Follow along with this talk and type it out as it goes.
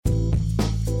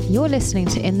You're listening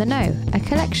to In the Know, a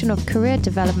collection of career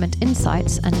development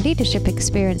insights and leadership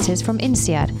experiences from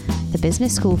INSEAD, the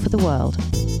business school for the world.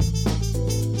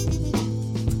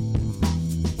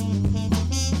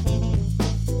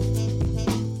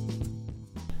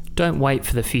 Don't wait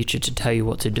for the future to tell you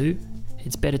what to do.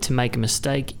 It's better to make a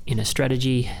mistake in a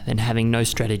strategy than having no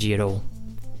strategy at all.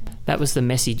 That was the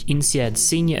message INSEAD's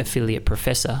Senior Affiliate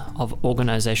Professor of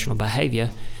Organisational Behaviour,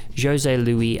 José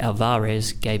Luis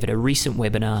Alvarez, gave at a recent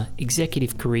webinar,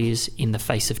 Executive Careers in the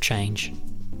Face of Change.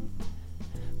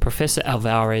 Professor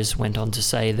Alvarez went on to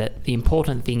say that the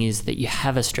important thing is that you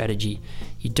have a strategy.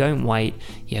 You don't wait,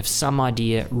 you have some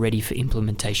idea ready for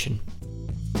implementation.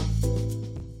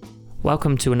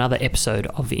 Welcome to another episode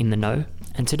of In the Know,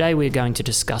 and today we're going to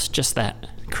discuss just that,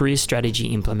 career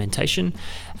strategy implementation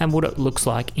and what it looks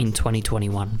like in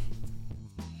 2021.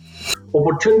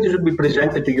 Opportunities will be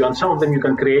presented to you, and some of them you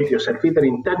can create yourself, either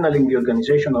internally in the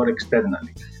organization or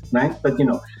externally, right? But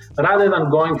rather than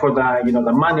going for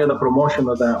the money or the promotion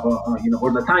or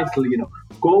the title,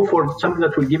 go for something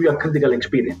that will give you a critical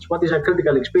experience. What is a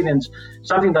critical experience?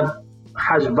 Something that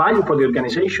has value for the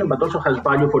organization, but also has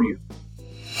value for you.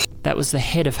 That was the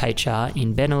head of HR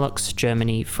in Benelux,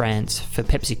 Germany, France for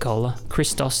Pepsi Cola,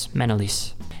 Christos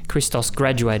Manolis. Christos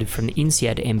graduated from the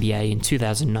INSEAD MBA in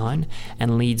 2009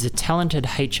 and leads a talented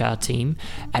HR team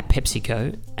at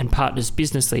PepsiCo and partners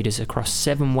business leaders across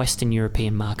 7 Western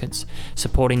European markets,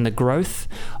 supporting the growth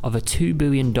of a $2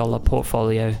 billion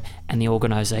portfolio and the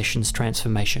organisation's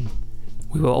transformation.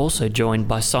 We were also joined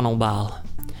by Sonal Bal.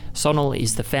 Sonal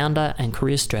is the founder and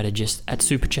career strategist at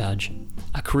Supercharge,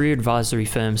 a career advisory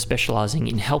firm specialising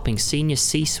in helping senior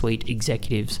C-suite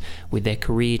executives with their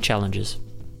career challenges.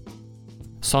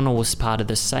 Sonal was part of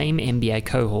the same MBA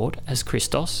cohort as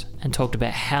Christos and talked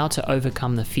about how to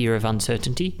overcome the fear of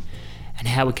uncertainty and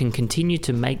how we can continue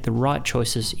to make the right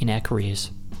choices in our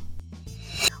careers.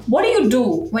 What do you do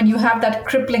when you have that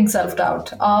crippling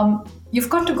self-doubt? You've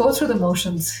got to go through the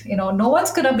motions. No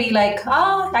one's going to be like,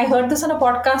 I heard this on a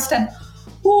podcast and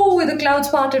the clouds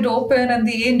parted open and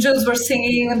the angels were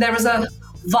singing and there was a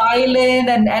violin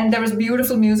and there was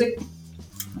beautiful music.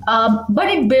 But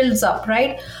it builds up,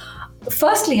 right?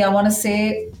 Firstly, I want to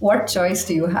say, what choice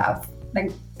do you have?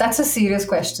 That's a serious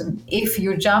question. If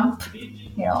you jump,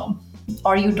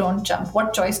 or you don't jump,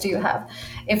 what choice do you have?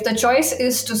 If the choice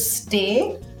is to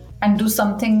stay and do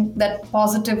something that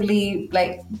positively,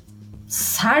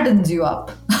 saddens you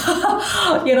up,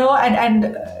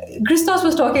 and Christos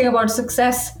was talking about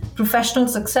success, professional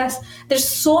success. There's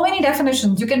so many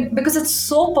definitions because it's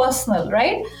so personal,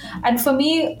 right? And for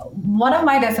me, one of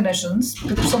my definitions,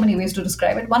 there's so many ways to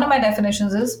describe it. One of my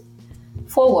definitions is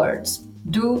 4 words.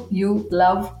 Do you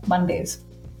love Mondays?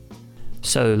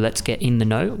 So let's get in the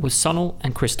know with Sonal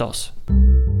and Christos.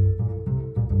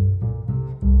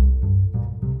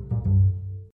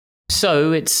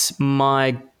 So it's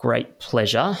my great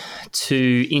pleasure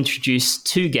to introduce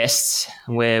 2 guests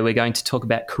where we're going to talk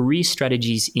about career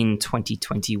strategies in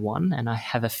 2021. And I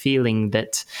have a feeling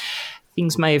that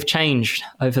things may have changed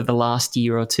over the last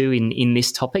year or two in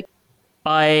this topic.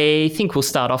 I think we'll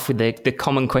start off with the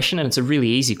common question, and it's a really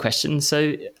easy question.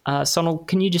 So, Sonal,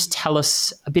 can you just tell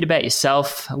us a bit about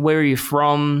yourself? Where are you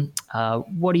from?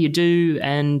 What do you do?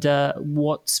 And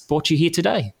what's brought you here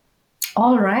today?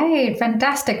 All right.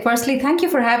 Fantastic. Firstly, thank you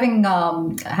for having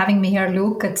me here,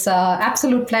 Luke. It's an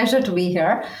absolute pleasure to be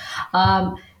here.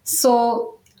 I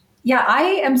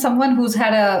am someone who's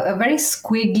had a very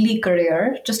squiggly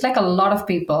career, just like a lot of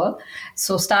people.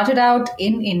 So started out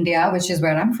in India, which is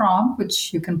where I'm from,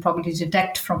 which you can probably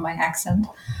detect from my accent,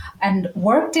 and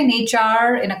worked in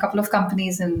HR in a couple of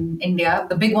companies in India,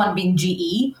 the big one being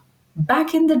GE.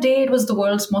 Back in the day, it was the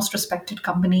world's most respected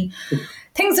company.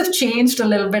 Things have changed a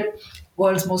little bit.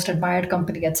 World's most admired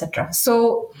company, etc.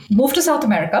 So moved to South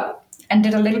America and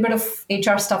did a little bit of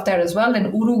HR stuff there as well in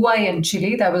Uruguay and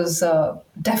Chile. That was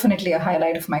definitely a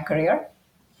highlight of my career.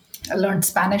 I learned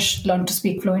Spanish, learned to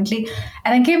speak fluently,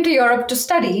 and then came to Europe to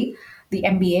study the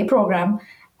MBA program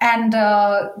and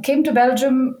came to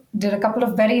Belgium, did a couple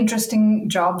of very interesting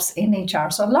jobs in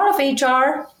HR. So a lot of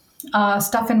HR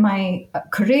stuff in my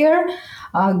career,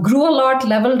 grew a lot,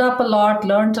 leveled up a lot,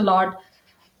 learned a lot.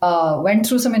 Went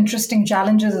through some interesting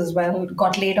challenges as well,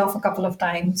 got laid off a couple of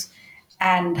times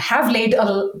and have laid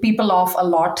people off a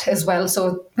lot as well.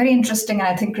 So very interesting. And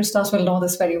I think Christos will know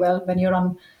this very well. When you're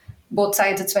on both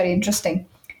sides, it's very interesting.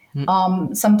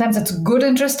 Sometimes it's good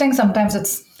interesting. Sometimes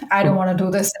it's, I don't want to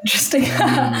do this interesting.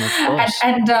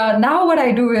 And now what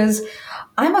I do is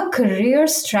I'm a career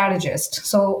strategist.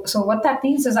 So what that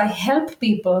means is I help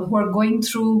people who are going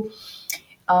through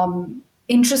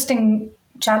interesting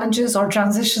challenges or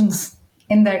transitions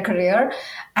in their career.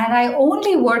 And I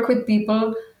only work with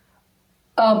people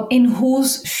in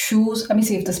whose shoes, let me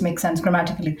see if this makes sense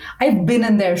grammatically. I've been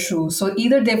in their shoes. So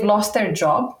either they've lost their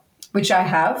job, which I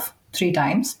have 3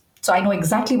 times. So I know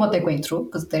exactly what they're going through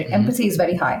because their empathy is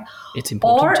very high. It's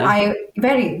important too.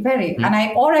 And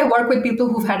I work with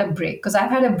people who've had a break, because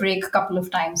I've had a break a couple of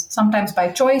times, sometimes by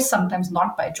choice, sometimes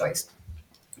not by choice.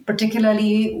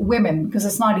 Particularly women, because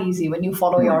it's not easy when you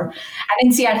follow and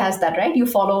INSEAD has that, right? You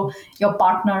follow your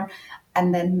partner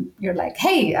and then you're like,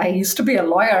 hey, I used to be a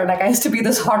lawyer. Like I used to be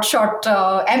this hotshot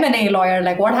M&A lawyer.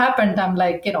 Like what happened? I'm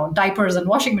like, diapers and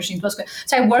washing machines.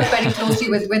 So I work very closely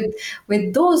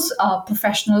with those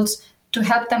professionals to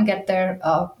help them get their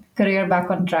career back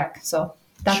on track. So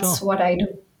that's what I do.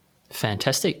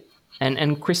 Fantastic.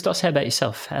 And Christos, how about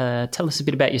yourself? Tell us a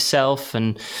bit about yourself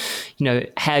and,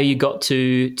 how you got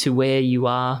to where you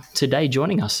are today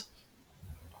joining us.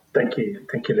 Thank you,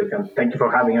 Luke, and thank you for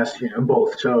having us,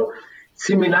 both. So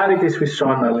similarities with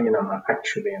Sonal,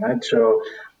 actually, right? So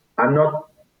I'm not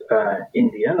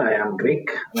Indian, I am Greek,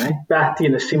 right? But,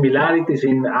 similarities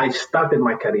I started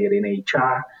my career in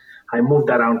HR. I moved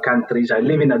around countries. I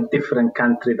live in a different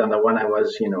country than the one I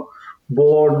was,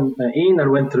 born in,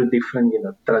 and went through different,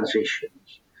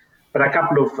 transitions. But a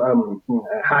couple of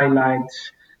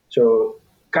highlights. So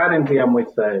currently I'm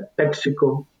with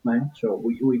PepsiCo, right? So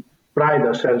we pride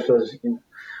ourselves as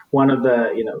one of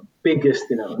the biggest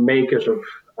makers of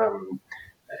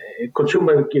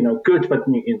consumer goods, but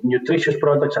nutritious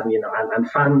products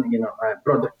and fun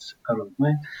products.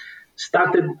 Right?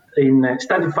 Started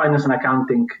finance and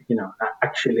accounting.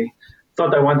 Actually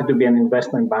thought I wanted to be an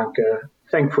investment banker.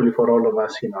 Thankfully for all of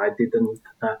us, I didn't.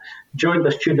 Joined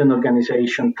the student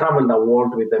organization, traveled the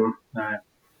world with them,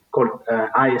 called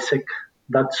ISEC.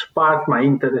 That sparked my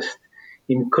interest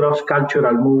in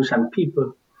cross-cultural moves and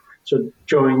people. So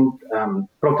joined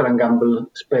Procter & Gamble,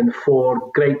 spent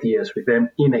 4 great years with them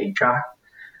in HR.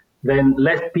 Then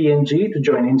left P&G to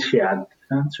join INSEAD.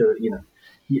 So,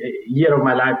 year of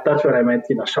my life, that's where I met,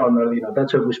 Sonal.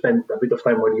 That's where we spent a bit of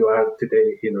time where you are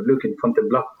today, Luke, in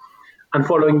Fontainebleau. And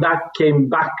following that, came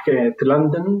back to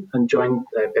London and joined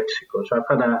PepsiCo. So I've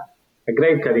had a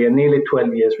great career, nearly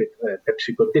 12 years with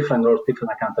PepsiCo, different roles,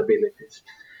 different accountabilities.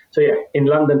 So in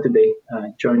London today,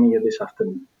 joining you this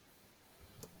afternoon.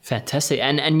 Fantastic.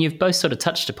 And you've both sort of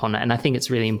touched upon it, and I think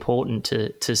it's really important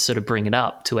to sort of bring it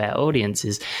up to our audience,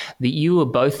 is that you were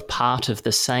both part of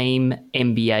the same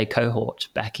MBA cohort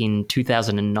back in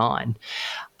 2009.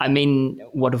 I mean,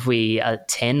 what have we,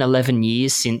 10, 11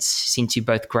 years since you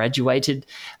both graduated?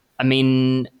 I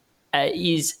mean,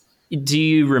 do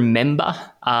you remember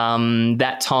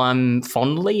that time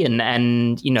fondly?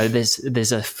 And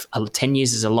there's a 10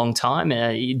 years is a long time.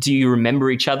 Do you remember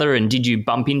each other, and did you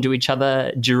bump into each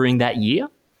other during that year?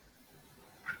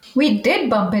 We did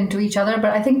bump into each other,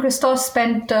 but I think Christos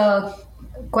spent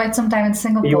quite some time in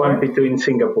Singapore. You went between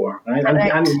Singapore, right?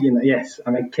 And yes,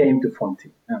 and I came to Fonty.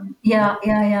 Yeah.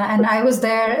 And I was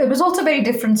there. It was also very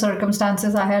different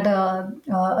circumstances. I had a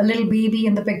little baby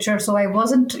in the picture, so I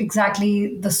wasn't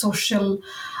exactly the social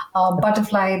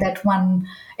butterfly that one.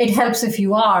 It helps if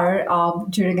you are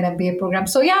during an MBA program.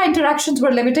 So interactions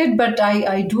were limited, but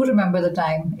I do remember the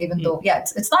time, even though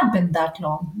it's not been that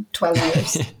long, 12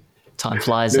 years. Time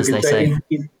flies, as they say.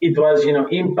 It was,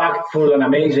 impactful and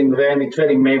amazing then. It's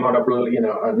very memorable,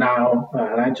 now.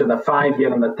 Right? So the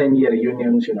 5-year and the 10-year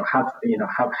unions, have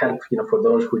helped, for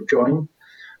those who join,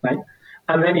 right?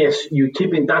 And then yes, you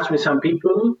keep in touch with some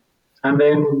people, and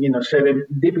then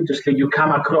serendipitously you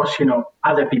come across,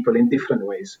 other people in different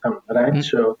ways, right? Mm-hmm.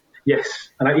 So yes,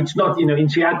 and it's not,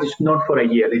 INSEAD is not for a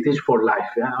year; it is for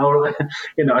life, or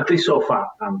at least so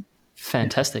far.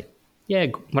 Fantastic. Yeah,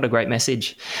 what a great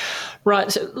message. Right,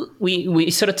 so we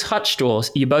sort of touched, or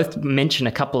you both mentioned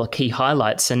a couple of key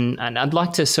highlights, and I'd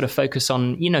like to sort of focus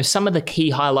on, some of the key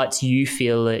highlights you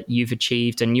feel that you've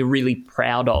achieved and you're really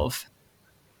proud of.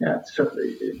 Yeah, so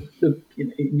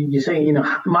you say,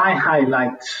 my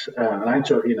highlights, right?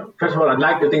 So, first of all, I'd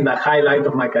like to think that highlight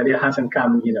of my career hasn't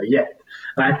come, yet,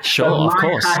 right? Sure, of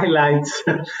course. My highlights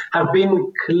have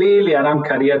been clearly around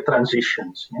career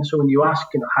transitions. So when you ask,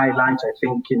 highlights, I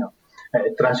think,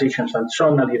 transitions, and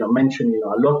Sonal, mentioned,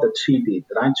 a lot that she did,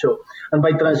 right? So, and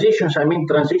by transitions, I mean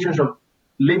transitions of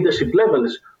leadership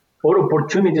levels or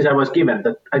opportunities I was given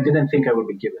that I didn't think I would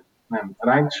be given,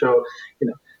 right? So,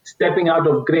 stepping out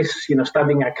of Greece,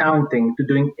 studying accounting, to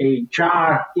doing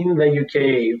HR in the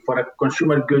UK for a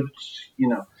consumer goods,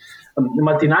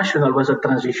 multinational was a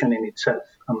transition in itself,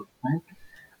 right?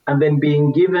 And then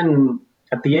being given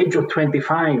at the age of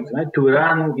 25, right, to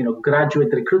run,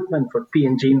 graduate recruitment for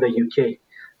P&G in the UK,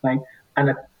 right?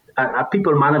 And a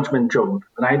people management job,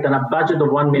 right? And a budget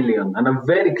of 1 million and a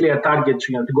very clear target,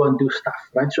 to go and do stuff,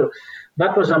 right? So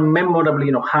that was a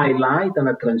memorable, highlight and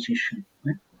a transition.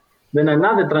 Right? Then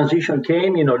another transition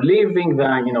came, leaving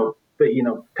the,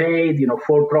 paid,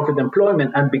 for-profit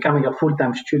employment and becoming a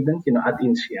full-time student, at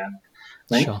INSEAD,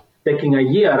 right? Sure. Taking a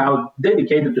year out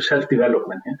dedicated to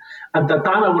self-development. Yeah? At that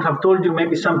time, I would have told you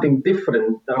maybe something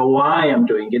different why I'm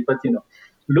doing it, but,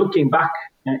 looking back,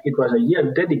 it was a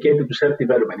year dedicated to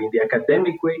self-development in the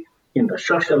academic way, in the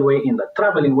social way, in the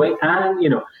traveling way, and,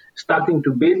 starting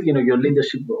to build, your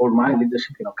leadership or my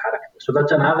leadership, character. So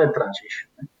that's another transition.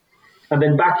 Right? And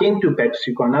then back into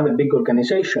PepsiCo, another big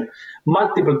organization,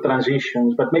 multiple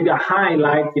transitions, but maybe a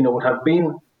highlight, would have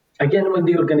been, again, when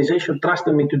the organization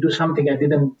trusted me to do something I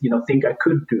didn't, think I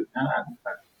could do.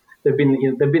 There've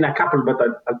been a couple, but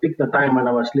I'll pick the time when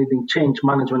I was leading change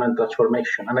management and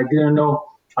transformation, and I didn't know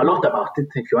a lot about it.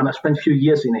 If you want to spend a few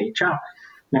years in HR,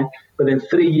 right? But then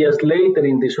 3 years later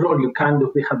in this role, you kind of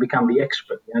have become the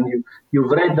expert, and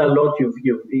you've read a lot,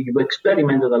 you've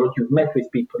experimented a lot, you've met with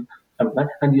people, right?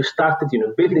 And you started,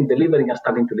 building, delivering, and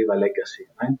starting to leave a legacy,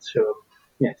 right? So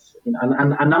yes,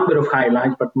 and a number of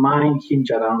highlights, but mine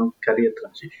hinge around career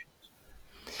transitions.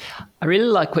 I really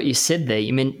like what you said there.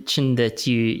 You mentioned that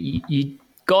you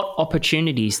got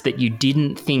opportunities that you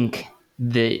didn't think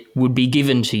that would be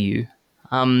given to you.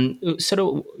 Sort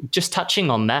of just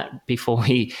touching on that before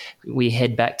we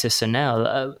head back to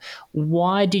Sunil,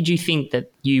 why did you think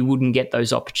that you wouldn't get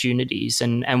those opportunities,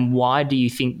 and why do you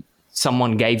think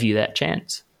someone gave you that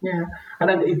chance? Yeah, and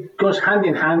it goes hand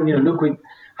in hand, look, with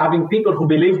having people who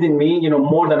believed in me,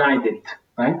 more than I did,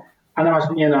 right? And I was,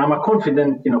 I'm a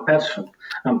confident, person,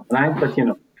 right? But,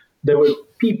 there were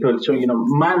people, so,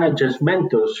 managers,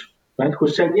 mentors, right, who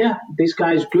said, yeah, this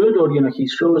guy is good, or, he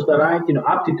shows the right,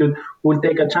 aptitude, we'll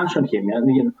take a chance on him.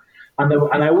 And,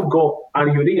 and I would go, are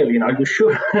you real? Are you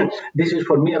sure this is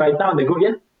for me right now? And they go,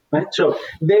 yeah, right? So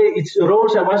it's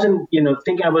roles I wasn't,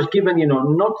 thinking I was given,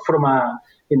 not from a,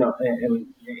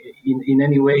 in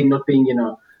any way not being,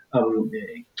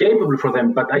 capable for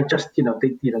them, but I just,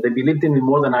 they believed in me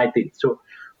more than I did. So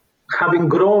having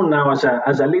grown now as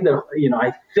a leader,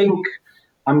 I think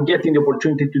I'm getting the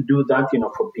opportunity to do that,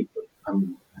 for people.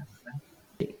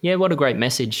 Yeah, what a great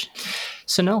message.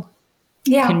 Sunil,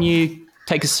 yeah. Can you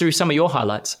take us through some of your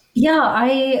highlights? Yeah,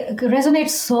 I resonate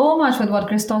so much with what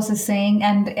Christos is saying,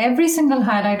 and every single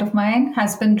highlight of mine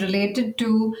has been related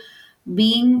to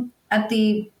being at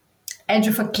the edge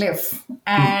of a cliff,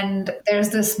 and there's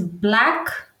this black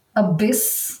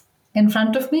abyss in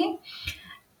front of me,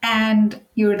 and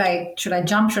you're like, should I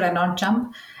jump, should I not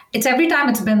jump? It's every time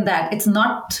it's been that. It's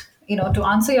not, to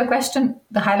answer your question,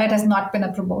 the highlight has not been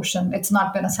a promotion. It's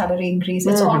not been a salary increase.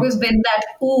 It's always been that,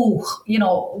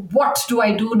 what do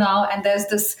I do now? And there's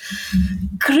this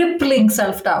crippling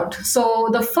self-doubt. So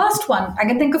the first one, I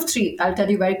can think of three. I'll tell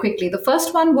you very quickly. The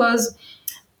first one was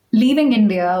leaving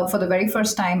India for the very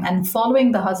first time and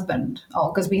following the husband,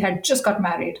 because we had just got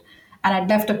married. And I'd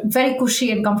left a very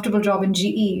cushy and comfortable job in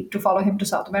GE to follow him to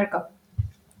South America.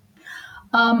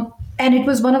 And it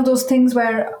was one of those things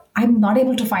where I'm not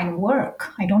able to find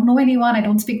work. I don't know anyone. I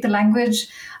don't speak the language.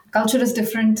 Culture is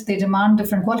different. They demand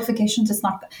different qualifications. It's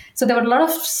not. So there were a lot of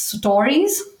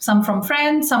stories, some from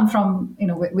friends, some from,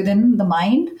 within the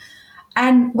mind.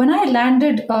 And when I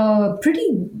landed a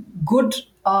pretty good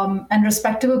and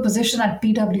respectable position at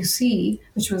PwC,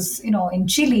 which was, in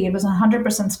Chile, it was a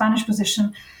 100% Spanish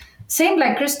position. Same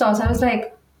like Christos, I was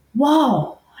like,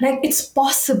 wow, like it's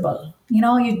possible.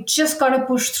 You just got to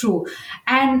push through.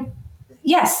 And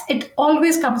yes, it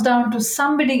always comes down to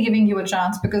somebody giving you a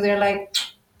chance because they're like,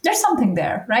 there's something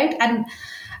there, right? And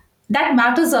that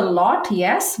matters a lot,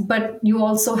 yes, but you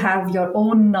also have your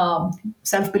own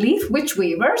self-belief, which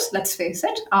wavers, let's face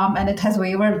it. And it has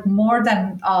wavered more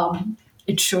than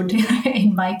it should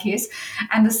in my case.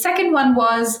 And the second one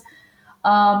was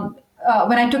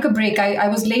when I took a break, I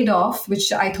was laid off,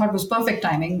 which I thought was perfect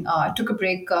timing. I took a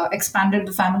break, expanded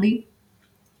the family.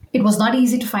 It was not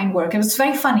easy to find work. It was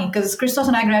very funny because Christos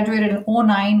and I graduated in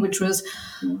 2009, which was,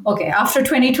 okay, after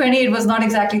 2020, it was not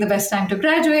exactly the best time to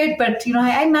graduate. But,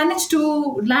 I managed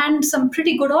to land some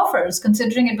pretty good offers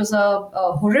considering it was a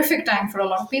horrific time for a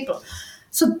lot of people.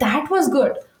 So that was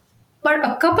good. But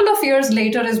a couple of years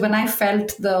later is when I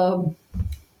felt the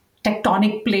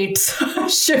tectonic plates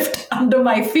shift under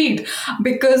my feet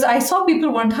because I saw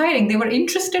people weren't hiring. They were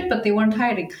interested, but they weren't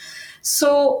hiring.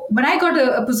 So when I got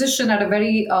a position at a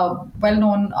very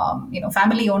well-known,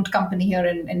 family-owned company here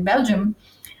in Belgium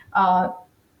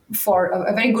for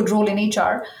a very good role in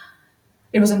HR,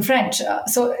 it was in French.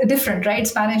 So different, right?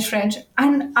 Spanish, French.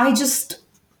 And I just,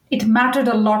 it mattered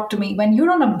a lot to me. When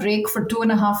you're on a break for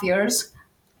 2.5 years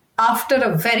after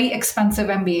a very expensive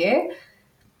MBA,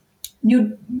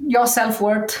 your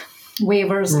self-worth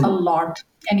wavers a lot.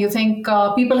 And you think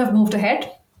people have moved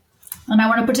ahead. And I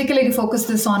want to particularly focus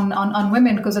this on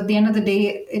women, because at the end of the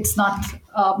day, it's not,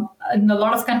 in a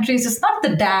lot of countries, it's not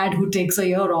the dad who takes a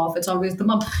year off. It's always the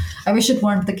mom. I wish it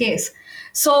weren't the case.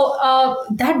 So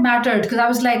that mattered, because I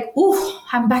was like, ooh,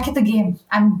 I'm back at the game.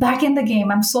 I'm back in the game.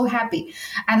 I'm so happy.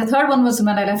 And the third one was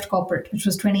when I left corporate, which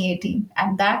was 2018.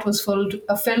 And that was filled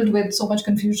with so much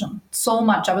confusion, so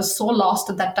much. I was so lost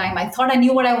at that time. I thought I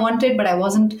knew what I wanted, but I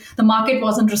wasn't. The market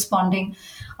wasn't responding.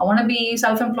 I want to be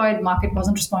self-employed. Market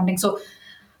wasn't responding. So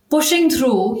pushing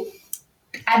through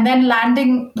and then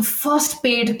landing the first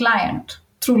paid client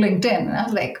through LinkedIn. And I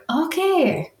was like,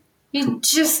 okay, you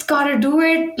just got to do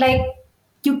it. Like,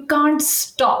 you can't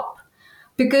stop,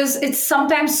 because it's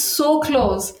sometimes so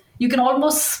close. You can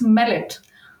almost smell it.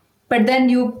 But then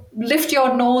you lift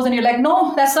your nose and you're like,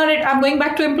 no, that's not it. I'm going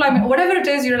back to employment. Whatever it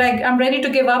is, you're like, I'm ready to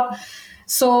give up.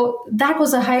 So that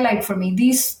was a highlight for me.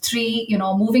 These three,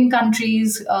 moving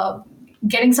countries,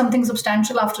 getting something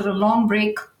substantial after a long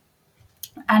break.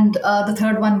 And the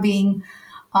third one being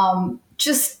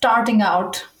just starting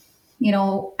out,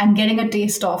 and getting a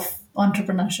taste of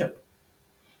entrepreneurship.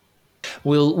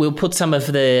 We'll put some of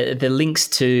the links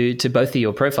to both of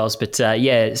your profiles, but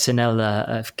Sunil,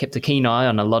 I've kept a keen eye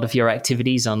on a lot of your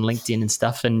activities on LinkedIn and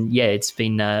stuff, and it's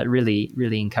been really,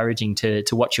 really encouraging to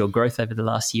watch your growth over the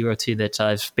last year or two that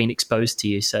I've been exposed to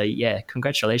you. So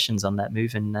congratulations on that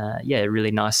move, and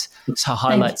really nice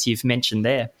highlights you've mentioned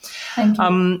there. Thank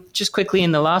you. Just quickly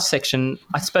in the last section,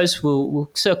 I suppose we'll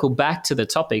circle back to the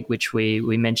topic which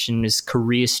we mentioned is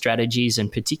career strategies,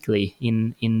 and particularly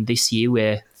in this year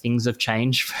where things have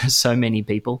changed for so many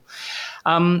people.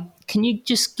 Can you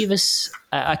just give us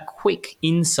a quick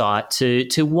insight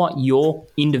to what your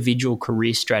individual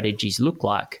career strategies look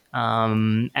like,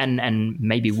 and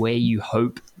maybe where you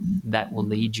hope that will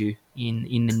lead you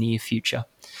in the near future?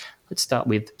 Let's start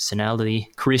with Sunil, the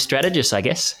career strategist, I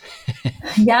guess.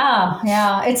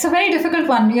 Yeah. It's a very difficult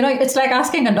one. It's like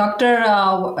asking a doctor,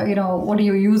 what do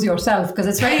you use yourself? Because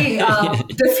it's very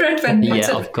different when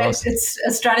it's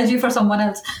a strategy for someone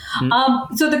else.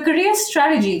 So the career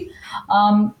strategy,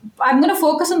 I'm going to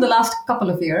focus on the last couple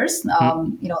of years, a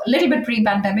little bit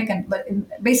pre-pandemic, but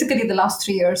basically the last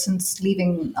 3 years since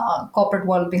leaving corporate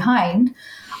world behind.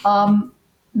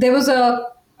 There was a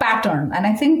pattern, and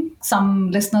I think some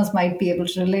listeners might be able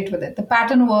to relate with it. The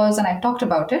pattern was, and I talked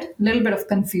about it, a little bit of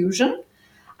confusion.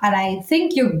 And I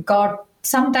think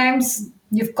sometimes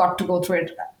you've got to go through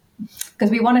it, because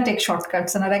we want to take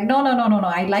shortcuts. And I'm like, no.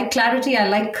 I like clarity. I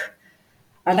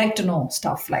like to know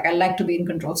stuff. Like, I like to be in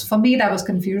control. So for me, that was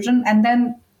confusion. And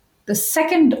then the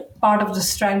second part of the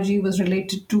strategy was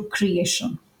related to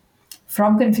creation.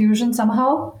 From confusion,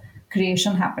 somehow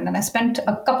creation happened. And I spent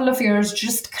a couple of years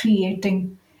just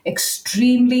creating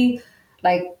extremely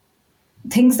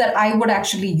things that I would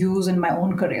actually use in my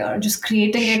own career, just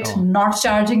creating it, not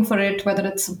charging for it, whether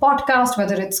it's a podcast,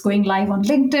 whether it's going live on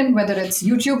LinkedIn, whether it's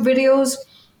YouTube videos.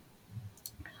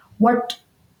 What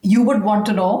you would want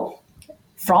to know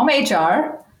from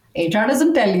HR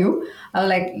doesn't tell you,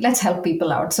 let's help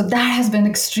people out. So that has been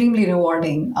extremely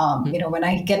rewarding. When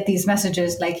I get these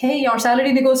messages like, hey, your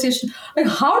salary negotiation, like,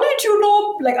 how did you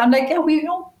know? Like, I'm like, yeah, we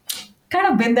kind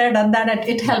of been there, done that, and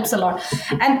it helps a lot.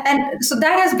 And so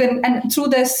that has been, and through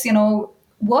this,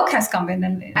 work has come in.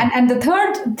 And the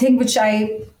third thing, which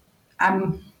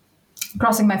I'm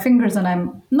crossing my fingers, and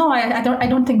I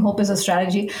don't think hope is a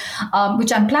strategy,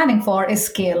 which I'm planning for, is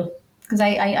scale. Because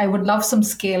I would love some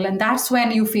scale. And that's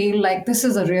when you feel like this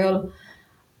is a real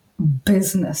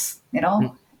business,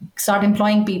 start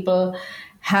employing people,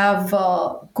 have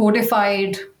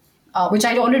codified, which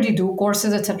I already do,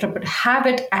 courses, etc., but have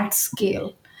it at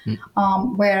scale,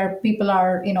 where people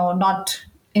are, not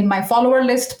in my follower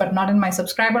list, but not in my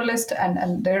subscriber list,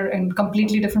 and they're in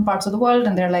completely different parts of the world,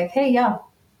 and they're like, hey, I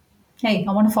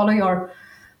want to follow your,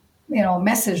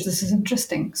 message. This is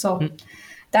interesting. So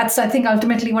that's, I think,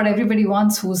 ultimately what everybody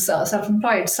wants who's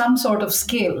self-employed, some sort of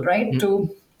scale, right,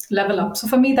 to level up. So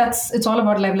for me, it's all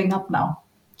about leveling up now.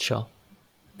 Sure.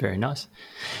 Very nice.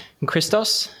 And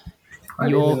Christos,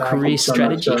 your career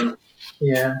strategy?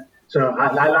 So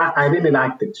I really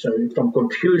liked it. So from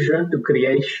confusion to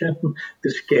creation to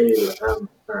scale,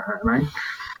 right?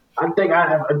 I'll take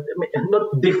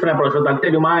not different approach, but I'll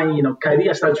tell you my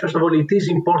career strategy. First of all, it is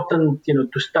important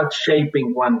to start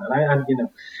shaping one, right? And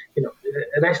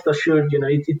rest assured,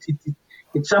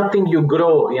 it's something you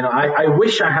grow. I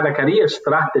wish I had a career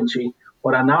strategy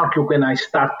or an outlook when I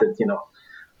started.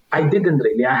 I didn't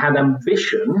really. I had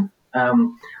ambition.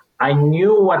 I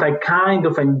knew what I kind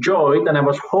of enjoyed, and I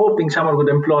was hoping someone would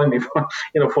employ me for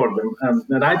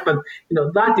them, right? But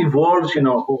that evolves,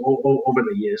 over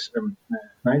the years,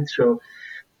 right? So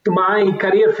my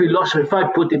career philosophy, if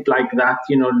I put it like that,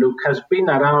 Luke, has been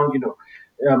around,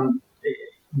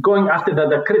 going after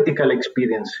the critical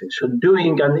experiences. So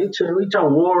doing, and it's a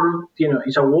word,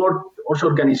 it's a word also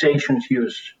organizations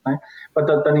use, right? But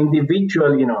at an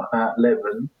individual,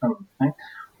 level, right?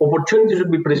 Opportunities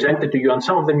will be presented to you, and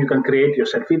some of them you can create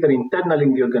yourself, either internally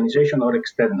in the organization or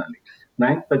externally,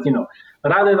 right? But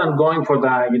rather than going for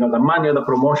the money or the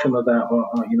promotion or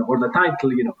the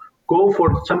title, go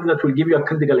for something that will give you a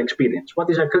critical experience. What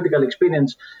is a critical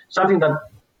experience? Something that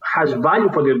has value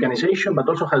for the organization, but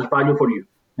also has value for you.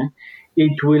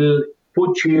 It will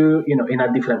put you, in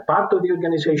a different part of the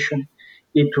organization.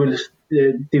 It will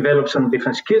develop some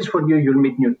different skills for you. You'll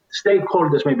meet new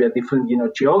stakeholders, maybe a different,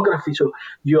 geography. So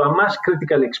you amass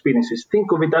critical experiences.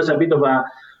 Think of it as a bit of a,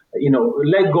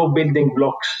 Lego building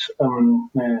blocks,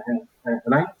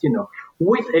 right?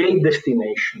 With a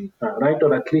destination, right?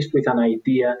 Or at least with an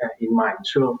idea in mind.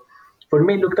 So for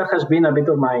me, look, that has been a bit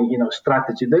of my,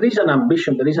 strategy. There is an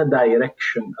ambition, there is a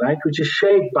direction, right? Which is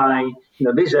shaped by,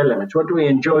 these elements. What do we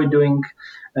enjoy doing?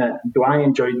 Do I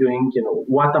enjoy doing?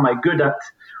 What am I good at?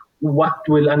 What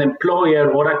will an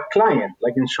employer or a client,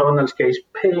 like in Sonal's case,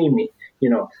 pay me,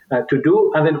 to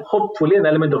do? And then hopefully an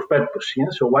element of purpose.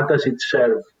 So what does it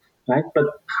serve, right? But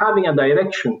having a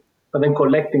direction, but then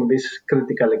collecting these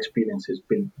critical experiences,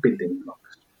 building blocks.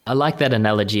 I like that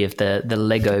analogy of the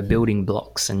Lego building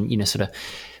blocks and, sort of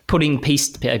putting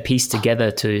a piece together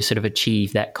to sort of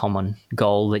achieve that common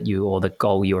goal that you, or the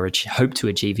goal you hope to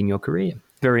achieve in your career.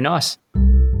 Very nice.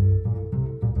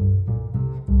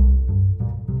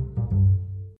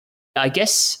 I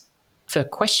guess the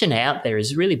question out there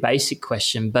is a really basic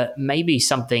question, but maybe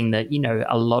something that,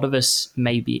 a lot of us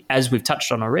maybe, as we've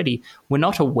touched on already, we're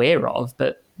not aware of.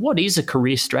 But what is a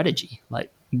career strategy?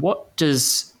 Like, what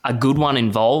does a good one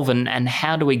involve, and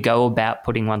how do we go about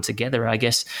putting one together? I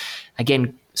guess,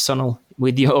 again, Sonal,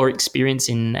 with your experience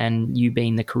and you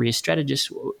being the career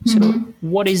strategist, sort of,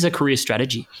 what is a career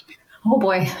strategy? Oh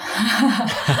boy.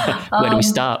 Where do we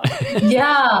start?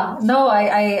 Yeah, no,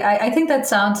 I think that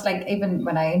sounds like, even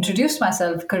when I introduced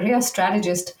myself, career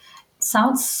strategist,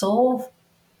 sounds so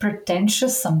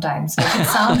pretentious sometimes. Like, it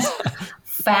sounds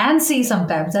fancy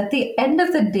sometimes. At the end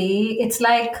of the day, it's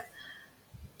like,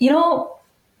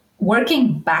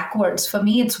 working backwards. For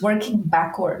me, it's working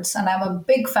backwards. And I'm a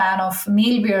big fan of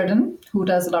Neil Bearden, who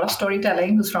does a lot of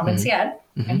storytelling, who's from INSEAD,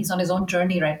 and he's on his own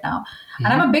journey right now. And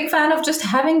I'm a big fan of just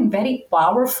having very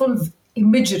powerful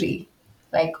imagery.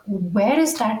 Like, where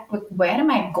is that? Where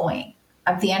am I going?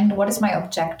 At the end, what is my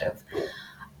objective?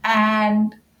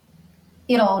 And,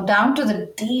 down to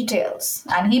the details.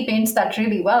 And he paints that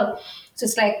really well. So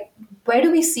it's like, where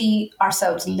do we see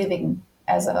ourselves living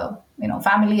as a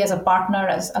family, as a partner,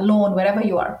 as alone, wherever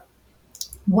you are?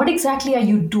 What exactly are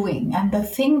you doing? And the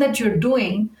thing that you're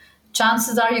doing,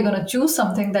 chances are you're going to choose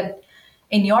something that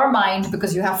in your mind,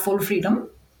 because you have full freedom,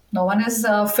 no one is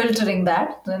filtering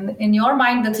that. Then in your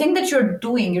mind, the thing that you're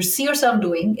doing, you see yourself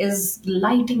doing, is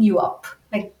lighting you up.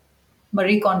 Like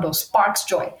Marie Kondo, sparks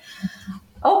joy.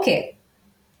 Okay,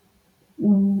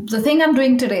 the thing I'm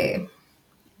doing today,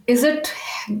 is it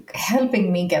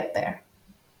helping me get there?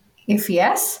 If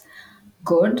yes,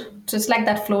 good. So it's like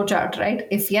that flow chart, right?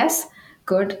 If yes,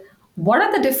 good. What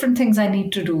are the different things I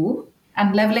need to do?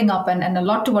 And leveling up, and a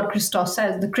lot to what Christos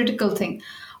says, the critical thing.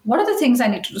 What are the things I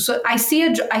need to do? So I see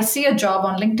a job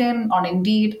on LinkedIn, on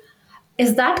Indeed.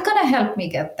 Is that going to help me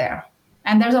get there?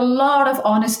 And there's a lot of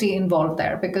honesty involved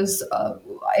there, because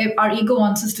our ego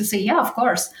wants us to say, yeah, of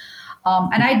course.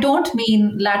 And I don't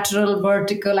mean lateral,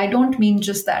 vertical. I don't mean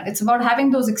just that. It's about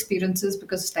having those experiences,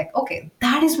 because it's like, okay,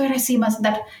 that is where I see myself.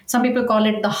 That some people call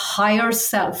it the higher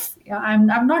self. Yeah, I'm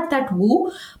not that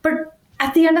woo, but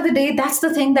at the end of the day, that's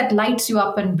the thing that lights you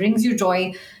up and brings you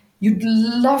joy. You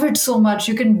love it so much.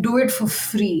 You can do it for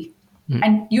free.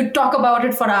 And you talk about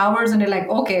it for hours and you're like,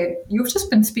 okay, you've just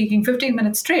been speaking 15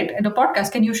 minutes straight in a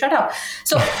podcast. Can you shut up?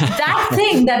 So that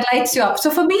thing that lights you up.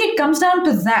 So for me, it comes down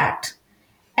to that.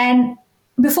 And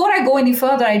before I go any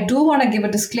further, I do want to give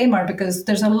a disclaimer, because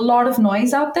there's a lot of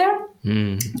noise out there.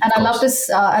 And I love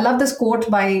this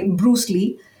quote by Bruce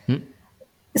Lee.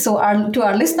 So to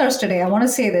our listeners today, I want to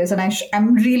say this, and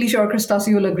I'm really sure, Christos,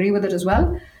 you will agree with it as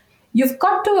well. You've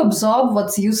got to absorb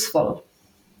what's useful,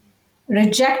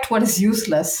 reject what is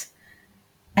useless,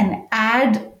 and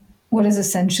add what is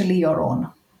essentially your own.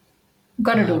 You've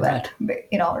got to do that.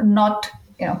 Not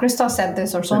Christos said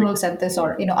this, or Sonal said this,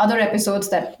 or other episodes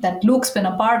that Luke's been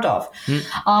a part of.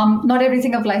 Not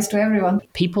everything applies to everyone.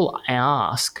 People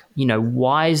ask,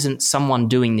 why isn't someone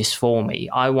doing this for me?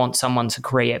 I want someone to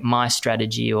create my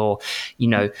strategy, or,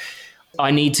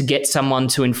 I need to get someone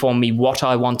to inform me what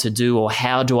I want to do, or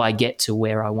how do I get to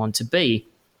where I want to be?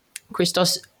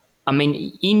 Christos,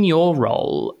 in your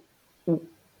role,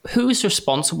 who is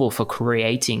responsible for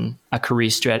creating a career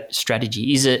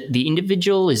strategy? Is it the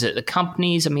individual? Is it the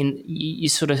companies? You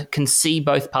sort of can see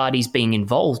both parties being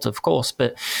involved, of course,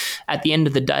 but at the end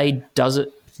of the day, does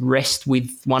it rest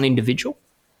with one individual?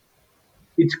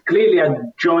 It's clearly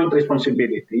a joint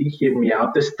responsibility. Hear me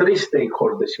out. There's three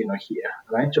stakeholders, here,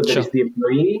 right? So there is the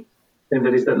employee, then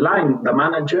there is the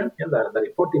manager, the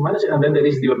reporting manager, and then there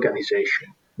is the organization.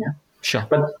 Yeah. Sure.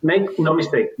 But make no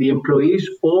mistake, the employees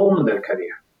own their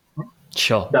career.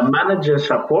 Sure. The manager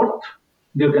support,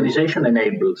 the organization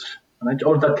enables, right?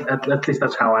 Or at least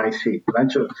that's how I see it, right?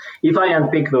 So if I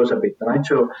unpick those a bit, right?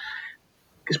 So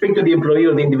speak to the employee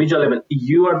or the individual level,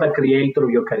 you are the creator of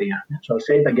your career. So I'll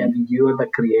say it again, you are the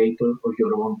creator of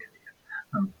your own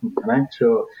career, right?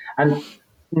 So, and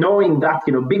knowing that,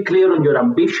 be clear on your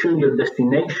ambition, your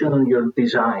destination, and your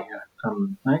desire,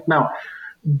 right? Now,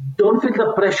 don't feel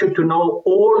the pressure to know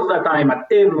all the time at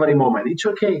every moment. It's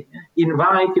okay.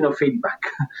 Invite, feedback.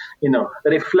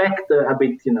 Reflect a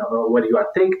bit, where you are.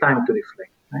 Take time to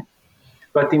reflect. Right?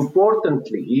 But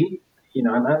importantly,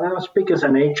 and I speak as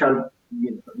an HR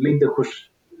leader who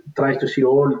tries to see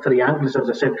all three angles. As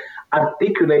I said,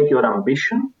 articulate your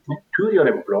ambition to your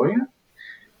employer,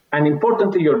 and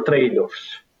importantly, your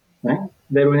trade-offs. Right?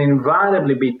 There will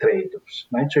invariably be trade-offs.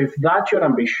 Right? So if that's your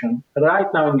ambition right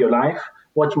now in your life,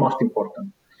 what's most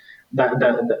important?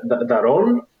 The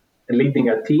role, leading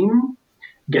a team,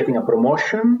 getting a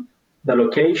promotion, the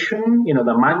location,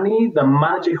 the money, the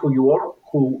manager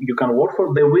who you can work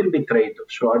for. There will be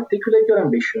trade-offs. So articulate your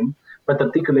ambition, but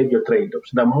articulate your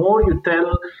trade-offs. The more you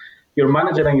tell your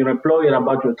manager and your employer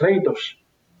about your trade-offs,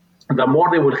 the more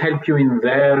they will help you in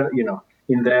their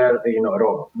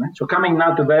role. Right? So coming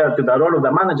now to the role of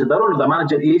the manager. The role of the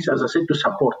manager is, as I said, to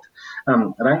support.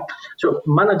 Right? So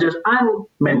managers and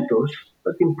mentors,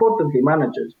 but importantly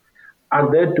managers, are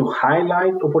there to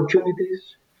highlight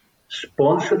opportunities,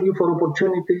 sponsor you for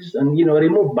opportunities, and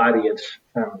remove barriers.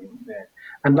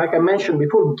 And like I mentioned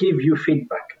before, give you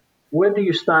feedback. Where do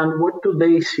you stand? What do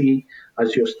they see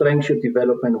as your strengths, your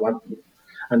development,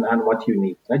 and what you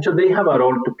need? Right? So they have a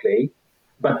role to play,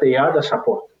 but they are the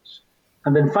supporters.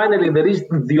 And then finally, there is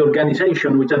the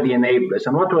organization, which are the enablers.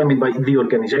 And what do I mean by the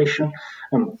organization?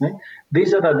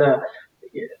 These are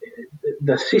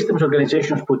the systems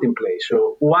organizations put in place.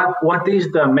 So what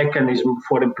is the mechanism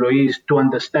for employees to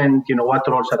understand, what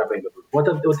roles are available? What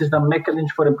is the mechanism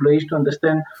for employees to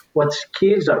understand what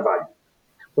skills are valued?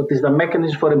 What is the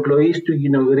mechanism for employees to,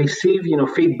 receive,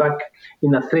 feedback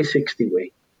in a 360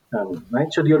 way?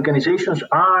 Right? So the organizations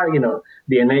are,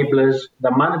 the enablers,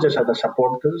 the managers are the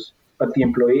supporters, but the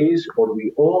employees, or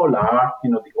we all are,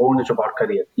 the owners of our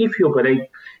career. If you operate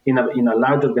in a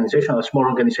large organization, a small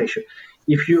organization,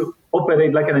 if you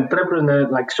operate like an entrepreneur,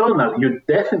 like Sonal, you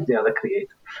definitely are the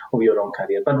creator of your own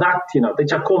career. But that,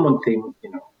 it's a common theme,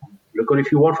 Look, or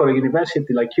if you work for a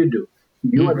university like you do,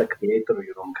 you are the creator of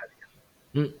your own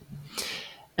career.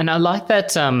 And I like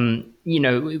that,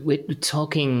 we're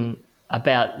talking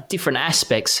about different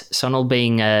aspects. Sonal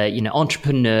being a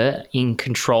entrepreneur in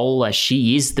control, as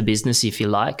she is the business, if you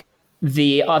like.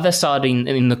 The other side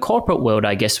in the corporate world,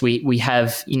 I guess we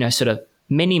have sort of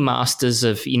many masters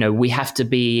of we have to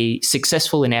be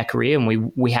successful in our career,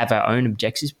 and we have our own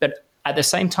objectives. But at the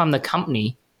same time, the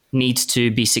company needs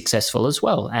to be successful as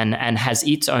well, and has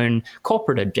its own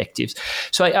corporate objectives.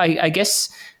 So I guess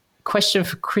question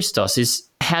for Christos is,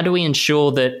 how do we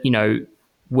ensure that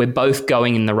we're both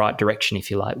going in the right direction, if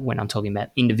you like, when I'm talking about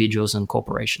individuals and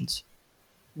corporations?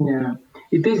 Yeah,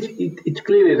 it's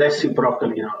clearly reciprocal,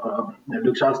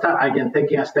 Luke. So I'll start again,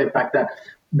 taking a step back, that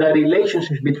the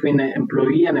relationships between an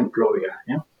employee and employer,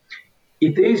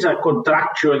 it is a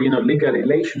contractual, legal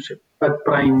relationship, but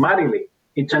primarily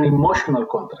it's an emotional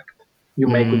contract you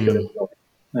make with your employer,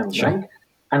 Sure. right?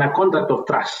 And a contract of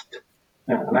trust,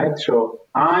 right? So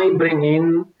I bring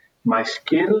in my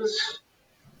skills,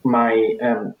 my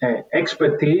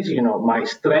expertise, my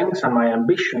strengths and my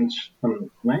ambitions,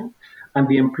 right? And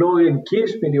the employer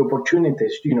gives me the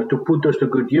opportunities, to put those to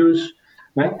good use,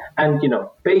 right? And,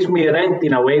 pays me rent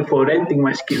in a way for renting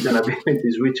my skills and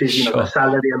abilities, which is, Sure. the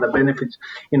salary and the benefits,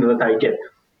 that I get.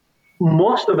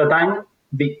 Most of the time,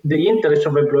 the interests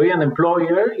of employee and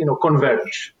employer,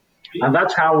 converge. And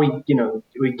that's how we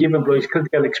give employees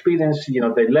critical experience.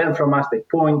 They learn from us, they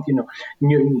point,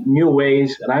 new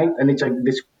ways, right? And it's like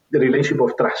this relationship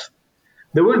of trust.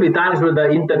 There will be times where the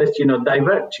interests,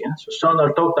 diverge. Yeah? So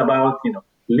Sonal talked about,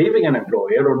 leaving an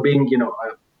employer or being,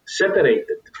 separated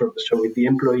with the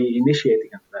employee initiating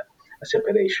a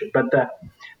separation. But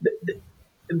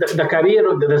the career,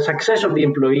 the success of the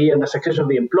employee and the success of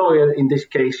the employer, in this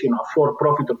case, a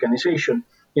for-profit organization,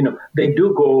 they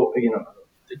do go,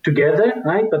 together,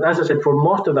 right? But as I said, for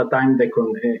most of the time, they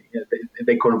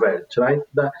converge, right?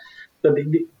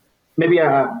 Maybe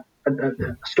a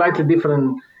slightly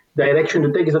different direction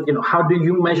to take is that, how do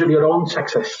you measure your own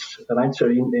success, right? So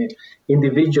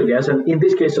individually, in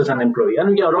this case, as an employee,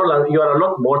 and you are a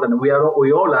lot more than we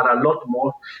all are a lot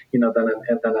more, than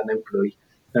an employee,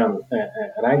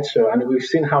 right? So, and we've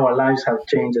seen how our lives have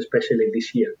changed, especially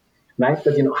this year, right?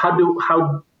 But how do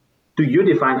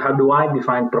I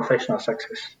define professional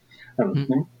success?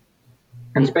 Right?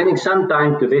 And spending some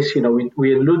time to this,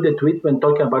 we alluded to it when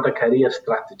talking about a career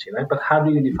strategy, right? But how do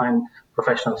you define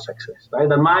professional success, right?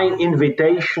 And my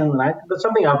invitation, right? That's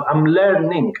something I'm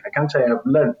learning. I can't say I've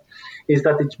learned, is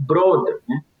that it's broader.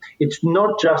 Yeah? It's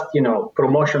not just,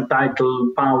 promotion,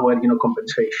 title, power,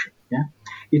 compensation. Yeah?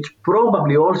 It's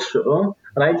probably also,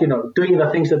 right, doing the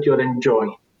things that you enjoy,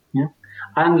 yeah?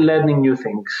 And learning new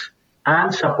things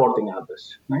and supporting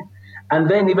others, right? And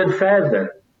then even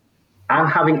further, and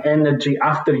having energy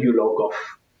after you log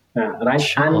off, right?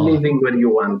 Sure. And living where you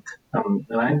want,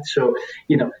 right? So,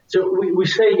 so we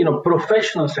say,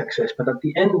 professional success, but at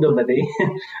the end of the day,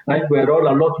 right, we're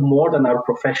all a lot more than our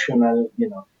professional,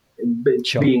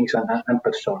 sure. beings and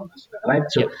personas, right?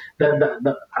 So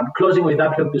I'm closing with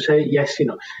that to say, yes,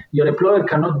 your employer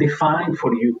cannot define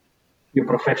for you your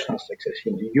professional success.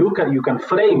 You can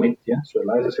frame it, yeah. So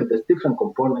as I said, there's different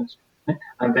components.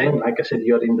 And then, like I said,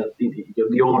 you're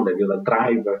the owner, you're the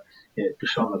driver, to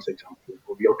Sonal's example,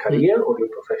 of your career or your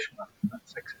professional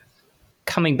success.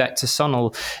 Coming back to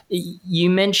Sonal, you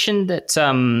mentioned that,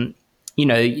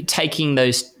 taking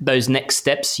those next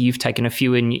steps, you've taken a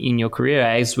few in your career,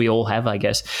 as we all have, I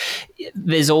guess.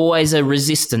 There's always a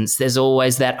resistance. There's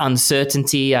always that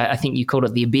uncertainty. I think you called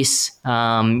it the abyss,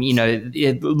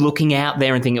 looking out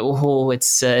there and thinking,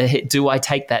 do I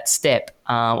take that step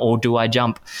or do I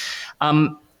jump?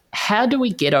 How do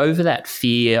we get over that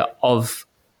fear of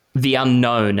the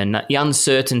unknown and the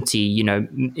uncertainty,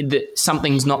 that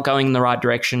something's not going in the right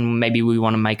direction, maybe we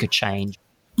want to make a change?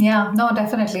 Yeah, no,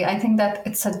 definitely. I think that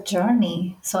it's a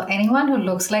journey. So anyone who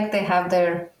looks like they have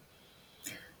their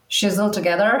shizzle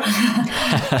together,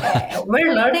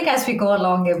 we're learning as we go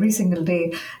along every single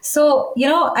day. So,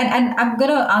 and I'm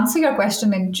going to answer your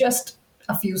question in just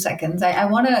a few seconds. I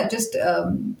want to just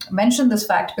mention this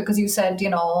fact because you said,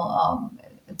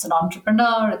 it's an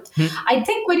entrepreneur. I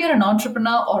think when you're an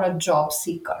entrepreneur or a job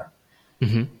seeker,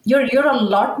 you're a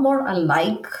lot more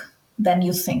alike than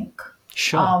you think.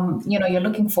 Sure. You're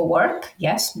looking for work.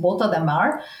 Yes, both of them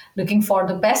are looking for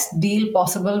the best deal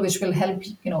possible, which will help,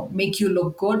 make you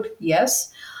look good. Yes.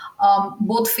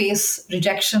 Both face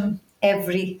rejection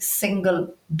every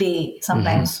single day,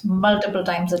 sometimes multiple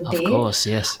times a day. Of course,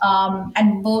 yes.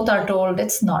 And both are told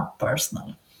it's not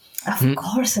personal. Of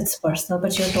course it's personal,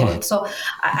 but you're told. So,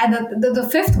 and the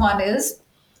fifth one is,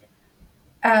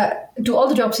 to all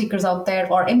the job seekers out there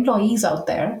or employees out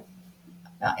there,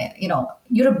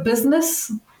 you're a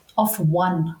business of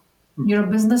one. You're a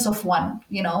business of one,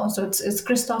 So it's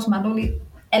Christos Mandoli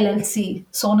LLC,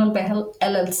 Sonal Bahal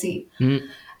LLC.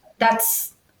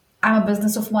 I'm a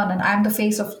business of one and I'm the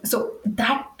face of. So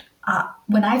that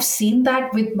when I've seen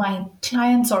that with my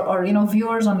clients or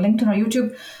viewers on LinkedIn or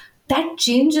YouTube, that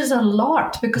changes a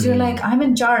lot because you're like, I'm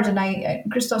in charge.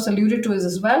 And Christos alluded to it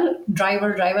as well,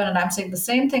 driver. And I'm saying the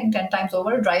same thing 10 times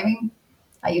over, driving.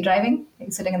 Are you driving? Are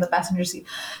you sitting in the passenger seat?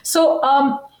 So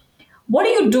what do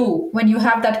you do when you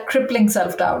have that crippling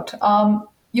self-doubt?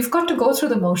 You've got to go through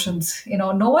the motions.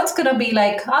 No one's going to be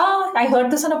like, I heard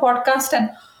this on a podcast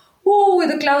and,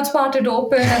 the clouds parted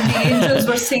open and the angels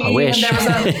were singing and there was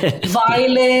a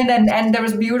violin and there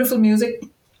was beautiful music.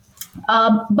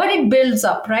 But it builds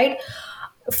up, right?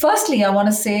 Firstly, I want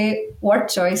to say, what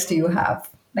choice do you have?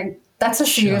 Like, that's a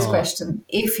serious question.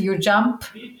 If you jump,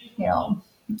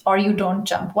 or you don't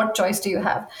jump, what choice do you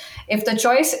have? If the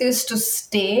choice is to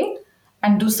stay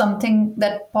and do something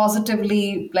that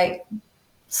positively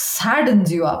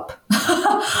saddens you up,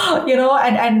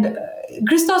 and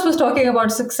Christos was talking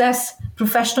about success,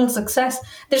 professional success.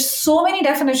 There's so many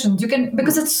definitions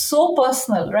because it's so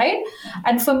personal, right?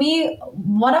 And for me,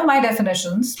 one of my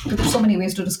definitions, there's so many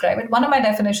ways to describe it. One of my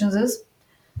definitions is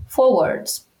 4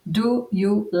 words. Do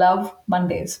you love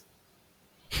Mondays?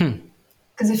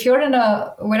 Because if you're in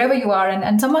wherever you are,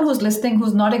 and someone who's listening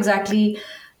who's not exactly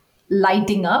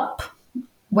lighting up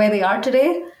where they are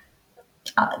today,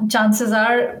 chances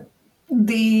are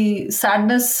the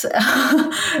sadness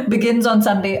begins on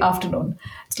Sunday afternoon.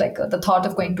 It's like the thought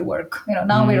of going to work.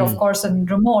 Now we're of course in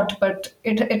remote, but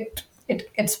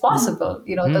it's possible.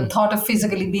 The thought of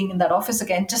physically being in that office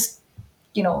again, just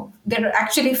there are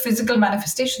actually physical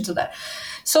manifestations of that.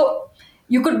 So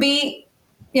you could be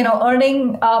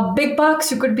earning big bucks.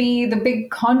 You could be the big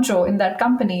honcho in that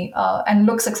company and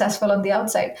look successful on the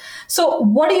outside. So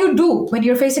what do you do when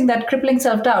you're facing that crippling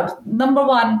self-doubt? Number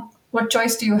one, what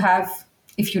choice do you have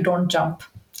if you don't jump?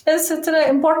 It's an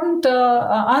important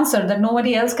answer that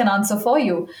nobody else can answer for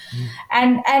you.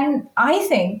 And I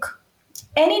think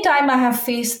anytime I have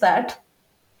faced that,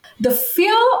 the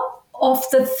fear of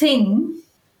the thing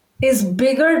is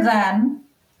bigger than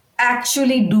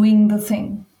actually doing the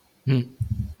thing. Does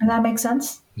that make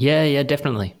sense? Yeah,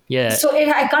 definitely. Yeah. So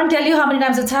I can't tell you how many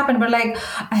times it's happened, but like,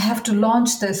 I have to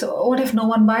launch this. What if no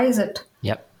one buys it?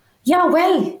 Yep. Yeah,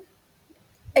 well,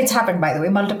 it's happened, by the way,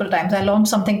 multiple times. I launched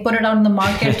something, put it out in the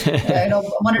market,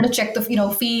 wanted to check the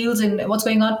fields and what's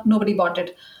going on. Nobody bought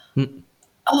it.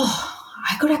 Oh,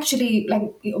 I could actually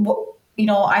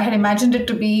I had imagined it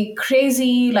to be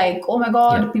crazy, like, oh my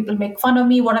God, people make fun of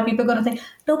me. What are people going to think?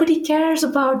 Nobody cares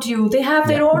about you. They have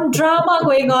their own drama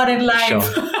going on in life. Sure.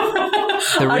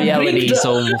 The reality is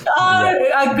all...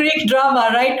 a Greek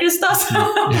drama, right, Christos?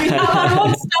 We have our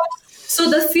own stuff. So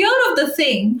the fear of the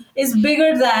thing is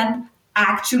bigger than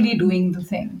actually doing the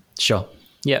thing. Sure.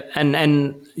 Yeah.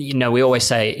 And we always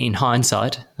say in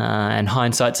hindsight, and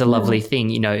hindsight's a lovely thing,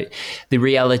 the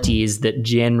reality is that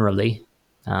generally...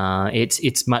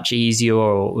 it's much easier,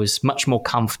 or it was much more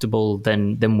comfortable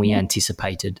than we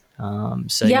anticipated.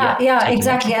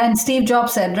 Exactly. And Steve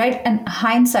Jobs said, right? And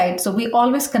hindsight. So we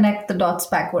always connect the dots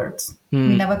backwards.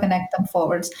 We never connect them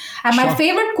forwards. And my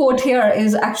favorite quote here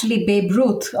is actually Babe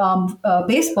Ruth,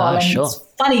 baseball. And it's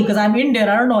funny because I'm Indian.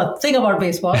 I don't know a thing about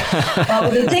baseball. But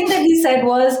the thing that he said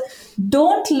was,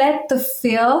 don't let the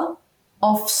fear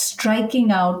of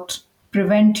striking out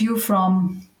prevent you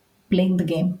from playing the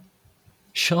game.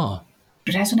 Sure.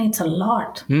 It resonates a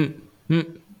lot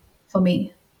for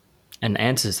me. And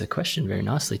answers the question very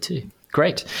nicely too.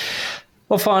 Great.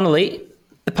 Well, finally,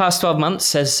 the past 12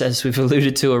 months, as we've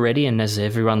alluded to already, and as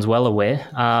everyone's well aware,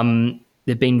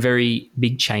 there have been very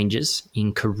big changes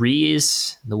in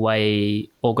careers, the way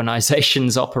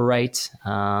organizations operate,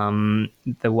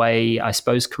 the way, I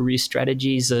suppose, career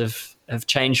strategies have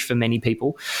changed for many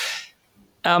people.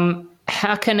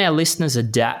 How can our listeners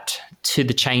adapt to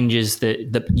the changes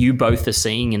that you both are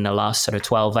seeing in the last sort of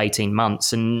 12, 18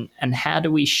 months? And how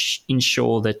do we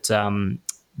ensure that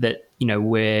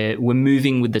we're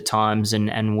moving with the times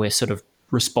and we're sort of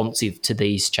responsive to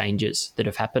these changes that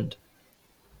have happened?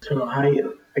 So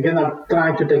I'm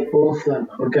trying to take both an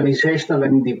organizational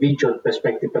and individual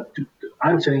perspective, but to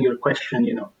answering your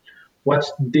question,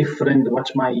 what's different,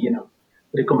 what's my,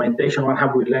 recommendation, what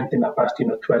have we learned in the past,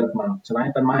 12 months,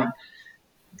 right? And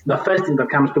the first thing that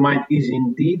comes to mind is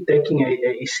indeed taking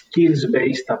a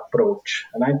skills-based approach,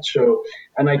 right? So,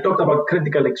 and I talked about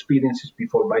critical experiences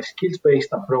before. By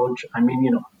skills-based approach, I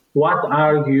mean, what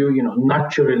are you,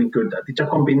 naturally good at? It's a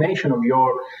combination of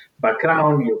your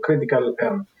background, your critical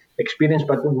experience,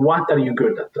 but what are you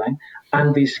good at, right?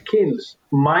 And these skills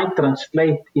might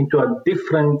translate into a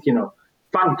different,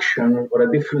 function or a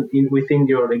different within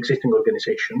your existing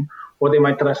organization, or they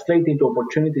might translate into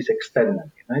opportunities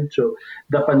externally, right? So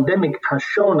the pandemic has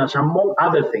shown us, among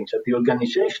other things, at the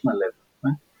organizational level,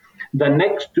 right, the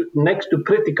next to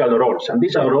critical roles, and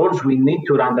these are roles we need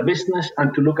to run the business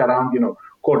and to look around,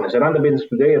 corners. Run the business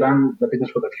today, run the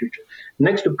business for the future.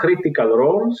 Next to critical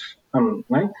roles,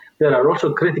 right, there are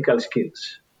also critical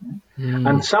skills,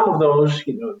 and some of those,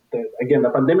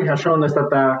 the pandemic has shown us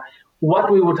that.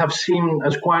 What we would have seen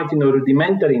as quite,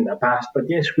 rudimentary in the past, but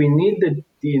yes, we needed,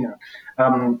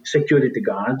 security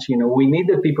guards. We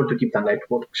needed people to keep the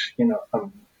networks,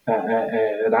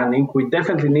 running. We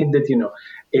definitely needed,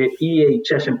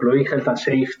 EHS, employee health and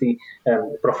safety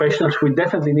professionals. We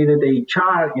definitely needed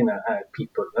HR,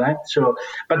 people, right? So,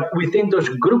 but within those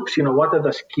groups, what are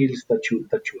the skills that you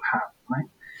have, right?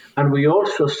 And we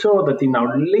also saw that in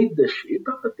our leadership,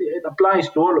 it applies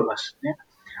to all of us. Yeah?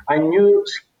 A new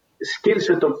skill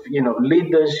set of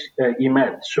leaders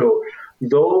emerged. So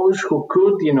those who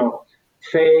could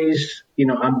face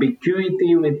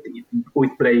ambiguity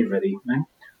with bravery, right?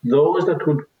 Those that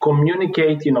could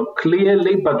communicate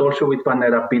clearly but also with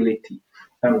vulnerability,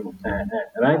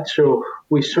 right? So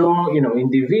we saw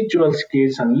individual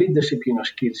skills and leadership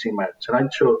skills emerge,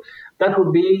 right? So that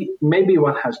would be maybe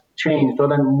what has changed, or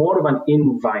then more of an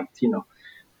invite.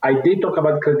 I did talk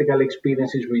about critical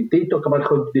experiences. We did talk about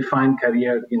how to define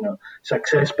career,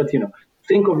 success. But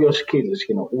think of your skills.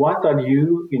 What are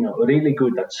you, really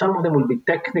good at? Some of them will be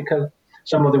technical.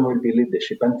 Some of them will be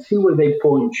leadership, and see where they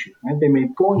point you. Right? They may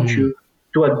point you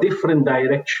to a different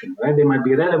direction. Right? They might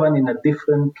be relevant in a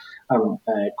different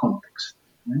context.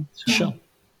 Right? So, sure.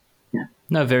 Yeah.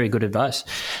 No, very good advice.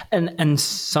 And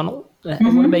Sonal,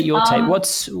 what about your take?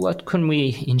 What can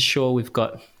we ensure we've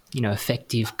got,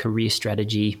 effective career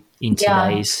strategy in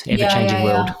today's ever-changing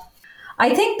world?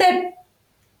 I think that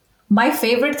my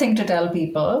favorite thing to tell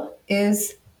people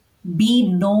is be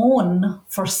known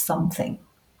for something.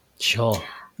 Sure.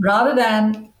 Rather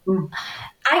than,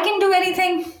 I can do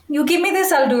anything. You give me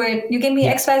this, I'll do it. You give me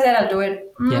X, Y, Z, I'll do it.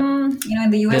 In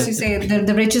the US, you say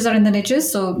the riches are in the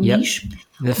niches, so niche.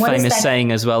 The What is famous that?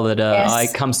 saying as well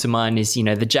that comes to mind is,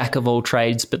 the jack of all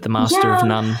trades, but the master of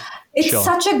none. It's Sure.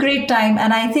 such a great time.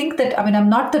 And I think that, I'm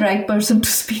not the right person to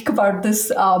speak about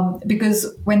this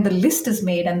because when the list is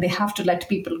made and they have to let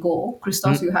people go,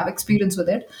 Christos, you have experience with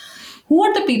it. Who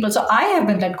are the people? So I have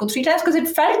been let go 3 times because it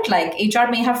felt like HR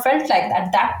may have felt like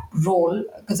that role,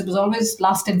 because it was always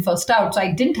last in, first out. So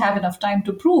I didn't have enough time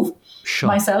to prove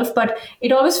myself. But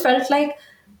it always felt like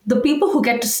the people who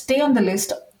get to stay on the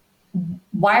list,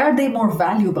 why are they more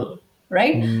valuable?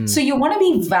 Right? So you want to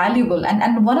be valuable.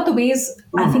 And one of the ways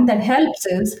I think that helps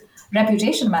is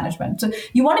reputation management. So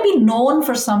you want to be known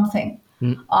for something.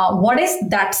 What is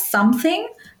that something?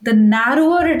 The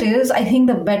narrower it is, I think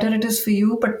the better it is for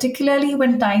you, particularly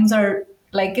when times are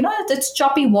like, it's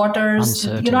choppy waters.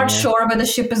 Uncertain, You're not sure where the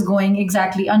ship is going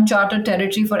exactly. Uncharted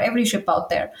territory for every ship out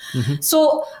there.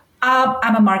 So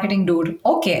I'm a marketing dude.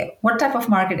 Okay, what type of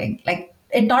marketing? Like,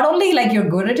 it not only like you're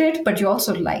good at it, but you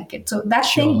also like it. So that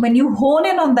thing, when you hone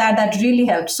in on that really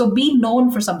helps. So be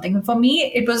known for something. And for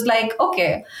me, it was like,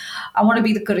 okay, I want to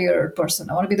be the career person.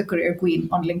 I want to be the career queen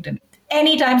on LinkedIn.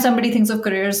 Anytime somebody thinks of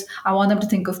careers, I want them to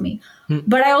think of me.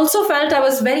 But I also felt I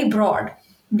was very broad.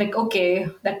 Like, okay,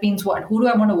 that means what? Who do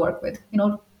I want to work with?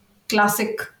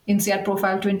 Classic INSEAD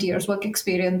profile, 20 years work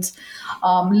experience,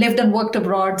 lived and worked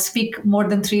abroad, speak more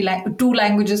than 2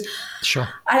 languages. Sure.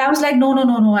 And I was like, no,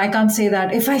 I can't say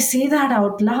that. If I say that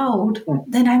out loud,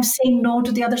 then I'm saying no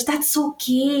to the others. That's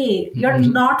okay. You're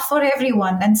not for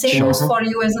everyone. And same goes for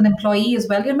you as an employee as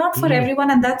well. You're not for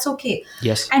everyone, and that's okay.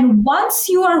 Yes. And once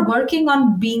you are working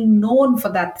on being known for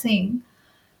that thing,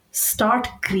 start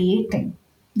creating.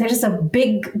 There is a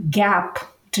big gap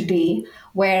today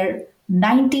where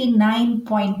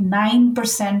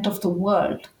 99.9% of the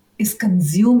world is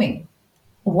consuming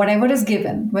whatever is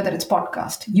given, whether it's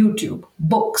podcast, YouTube,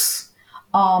 books,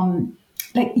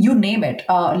 like you name it,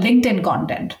 LinkedIn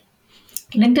content.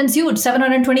 LinkedIn's huge,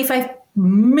 725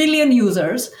 million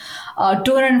users,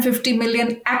 250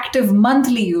 million active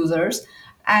monthly users.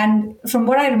 And from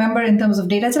what I remember in terms of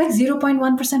data, it's like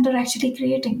 0.1% are actually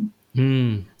creating.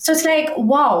 So it's like,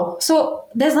 wow. So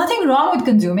there's nothing wrong with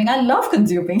consuming. I love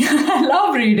consuming. I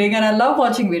love reading and I love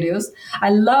watching videos. I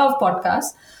love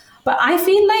podcasts. But I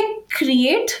feel like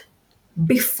create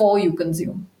before you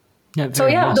consume. So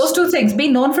nice. Those 2 things. Be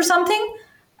known for something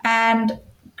and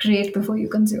create before you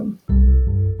consume.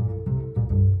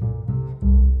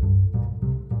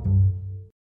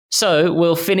 So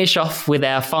we'll finish off with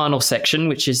our final section,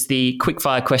 which is the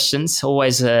quickfire questions.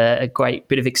 Always a great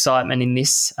bit of excitement in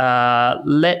this.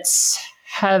 Let's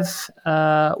have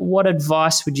what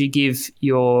advice would you give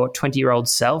your 20-year-old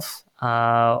self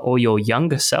or your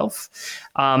younger self,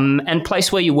 and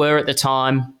place where you were at the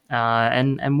time,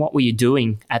 and what were you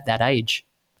doing at that age?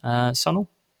 Sonal,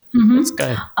 let's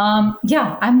go. I'm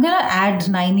going to add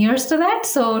 9 years to that.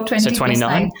 So 20 So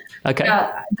 29? Okay.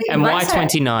 And why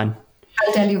 29?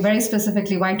 I'll tell you very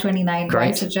specifically why 29. Great.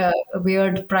 Why such a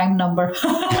weird prime number.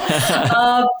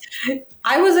 I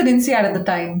was in INSEAD at the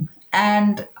time,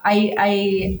 and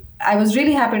I was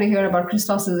really happy to hear about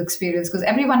Christos's experience, because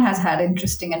everyone has had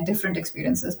interesting and different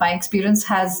experiences. My experience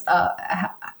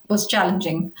was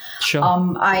challenging. Sure.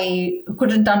 I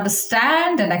couldn't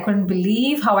understand and I couldn't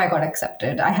believe how I got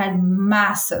accepted. I had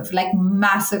massive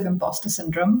imposter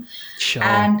syndrome. Sure.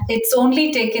 And it's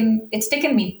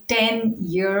taken me 10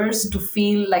 years to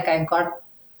feel like I got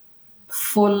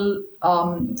full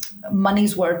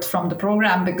money's worth from the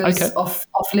program because of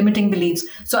limiting beliefs.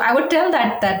 So I would tell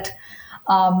that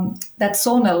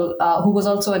Sonal, who was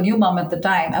also a new mom at the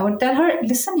time, I would tell her,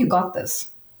 listen, you got this.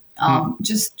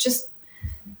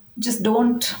 Just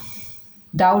don't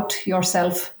doubt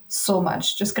yourself so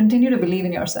much. Just continue to believe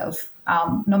in yourself,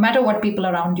 no matter what people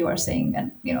around you are saying.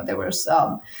 And, there was,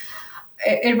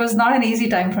 it was not an easy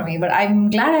time for me, but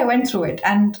I'm glad I went through it.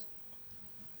 And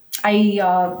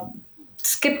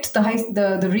skipped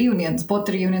the reunions, both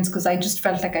the reunions, because I just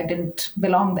felt like I didn't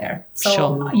belong there. So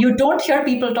Sure. you don't hear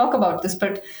people talk about this,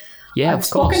 but Yeah, I've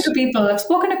spoken to people,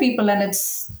 and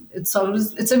it's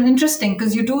interesting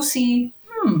because you do see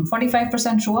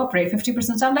 45% show up rate,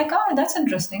 50%. So I'm like, oh, that's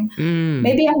interesting.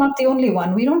 Maybe I'm not the only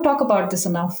one. We don't talk about this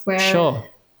enough, where Sure.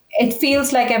 it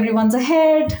feels like everyone's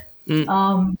ahead.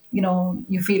 You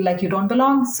feel like you don't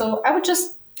belong. So I would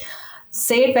just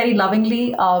say it very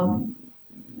lovingly.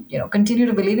 Continue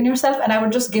to believe in yourself, and I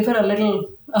would just give her a little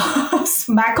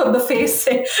smack on the face,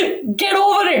 say, get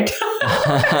over it.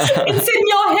 It's in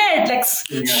your head. Like,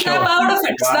 snap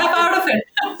out of it.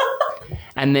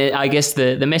 And I guess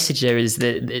the message there is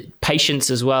the patience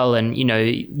as well, and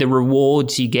the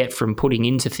rewards you get from putting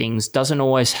into things doesn't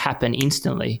always happen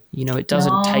instantly. It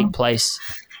doesn't take place.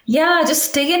 Yeah, just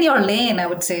stay in your lane. I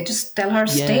would say, just tell her,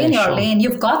 stay in your lane.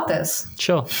 You've got this.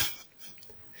 Sure.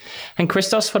 And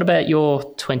Christos, what about your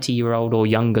 20-year-old or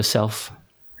younger self?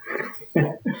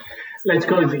 Let's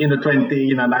go with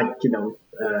 20.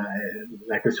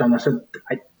 Like Luciana said,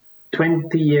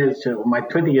 20 years, my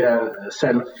 20-year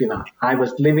self, I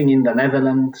was living in the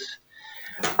Netherlands.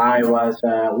 I was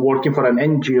working for an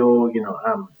NGO,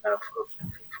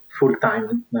 full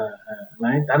time,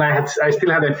 right? And I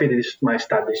still hadn't finished my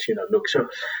studies, Look. So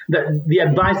the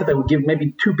advice that I would give,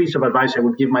 maybe two pieces of advice I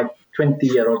would give my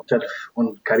 20-year-old self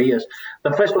on careers.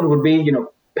 The first one would be,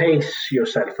 pace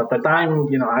yourself. At the time,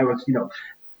 I was,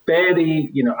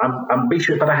 very,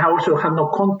 ambitious, but I also had no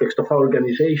context of how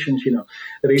organizations,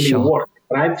 really work,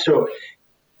 right? So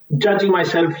judging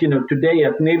myself, today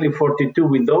at nearly 42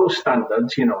 with those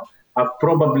standards, I've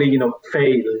probably,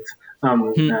 failed,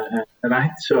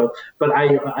 right? So, but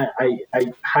I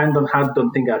hand on heart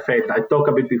don't think I failed. I talked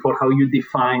a bit before how you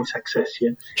define success.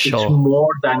 Yeah, It's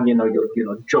more than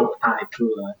your job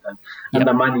title and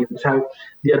the money. So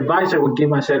the advice I would give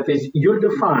myself is you'll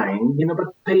define,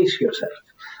 but pace yourself.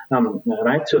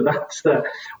 Right. So that's the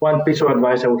one piece of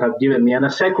advice I would have given me. And the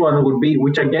second one would be,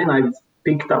 which again I've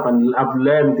picked up and I've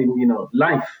learned in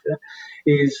life,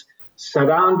 is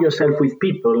surround yourself with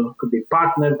people. Could be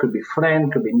partner, could be friend,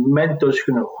 could be mentors.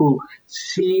 Who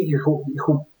see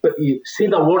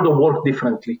the world of work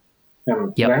differently.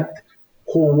 Right.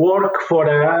 Who work for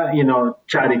a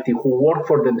charity, who work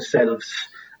for themselves.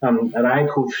 Right.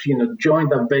 Who've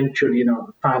joined a venture.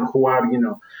 Fund, who are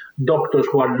doctors,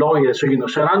 who are lawyers. So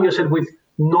surround yourself with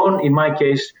in my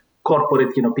case,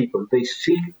 corporate people. They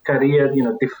see career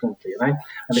differently, right?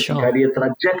 And they see career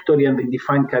trajectory, and they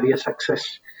define career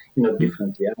success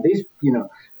differently. And these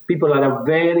people are a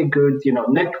very good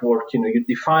network. You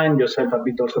define yourself a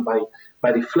bit also by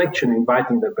reflection,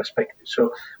 inviting their perspective.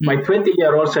 So my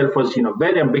 20-year-old self was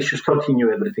very ambitious, thought he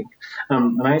knew everything.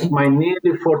 Right? My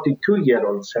nearly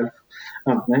 42-year-old self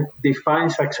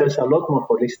defines success a lot more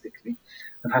holistically,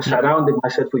 and has surrounded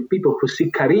myself with people who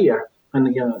see career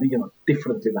and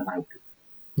differently than I do.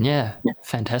 Yeah,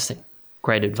 fantastic.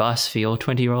 Great advice for your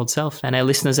 20-year-old self and our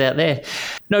listeners out there.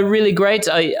 No, really great.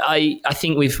 I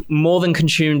think we've more than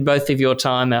consumed both of your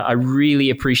time. I really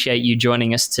appreciate you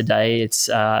joining us today. It's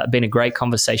been a great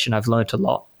conversation. I've learned a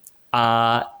lot.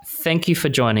 Thank you for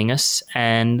joining us,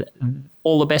 and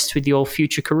all the best with your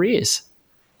future careers.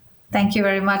 Thank you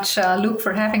very much, Luke,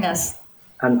 for having us.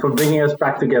 And for bringing us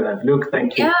back together. Luke,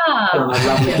 thank you.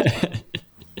 Yeah.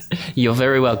 You're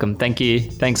very welcome. Thank you.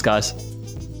 Thanks, guys.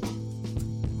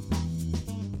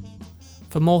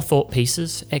 For more thought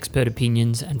pieces, expert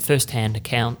opinions, and first-hand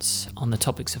accounts on the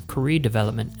topics of career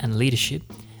development and leadership,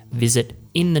 visit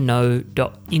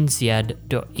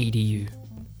intheknow.insead.edu.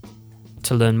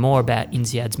 To learn more about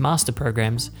INSEAD's master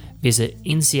programs, visit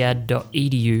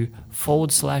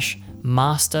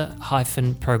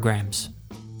insead.edu/master-programs.